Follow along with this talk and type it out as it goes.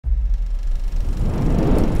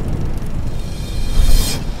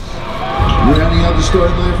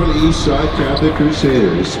starting line for the Eastside Catholic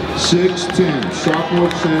Crusaders. 6'10", sophomore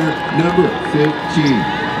center, number 15,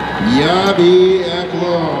 Yabi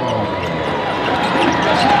Aklog.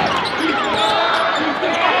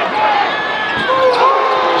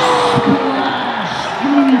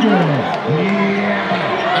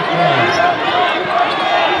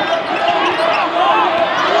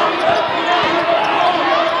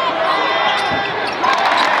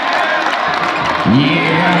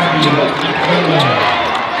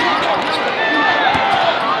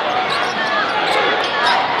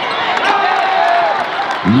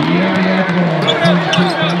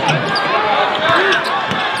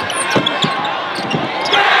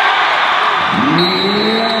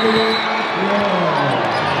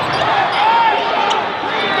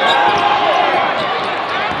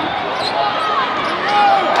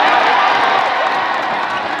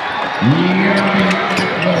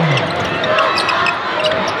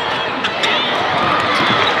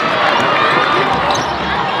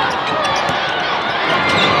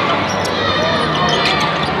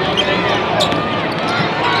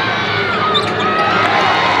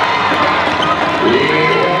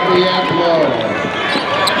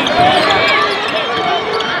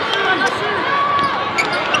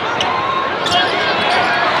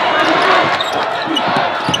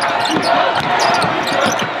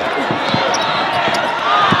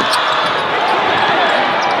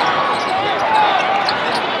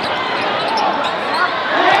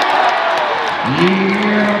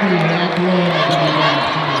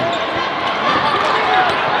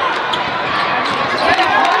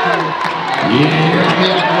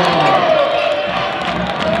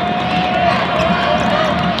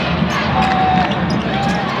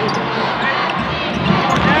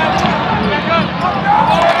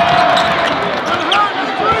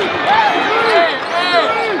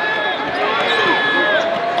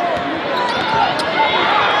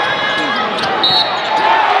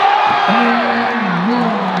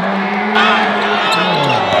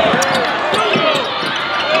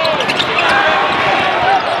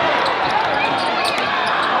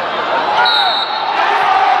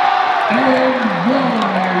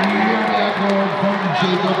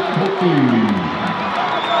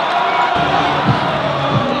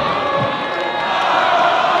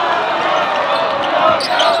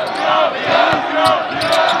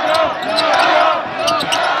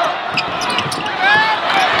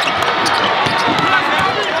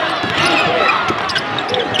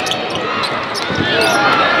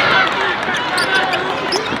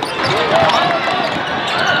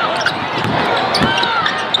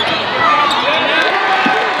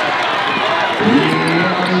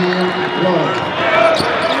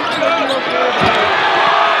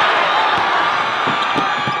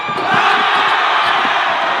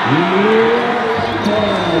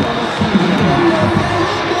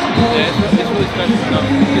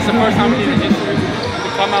 It's the first time in history to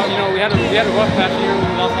come out. You know, we had a rough past year. We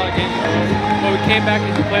lost a lot of games, but we came back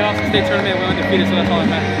into the playoffs, the state tournament, and we undefeated. So that's all that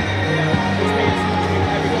matters.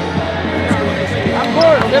 I'm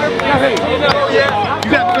bored. You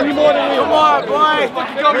got 3 more than me. Come on, boy.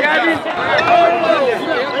 Go, Yabi.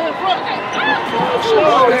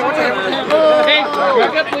 Hey,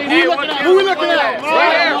 who we looking at?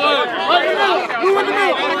 Right here.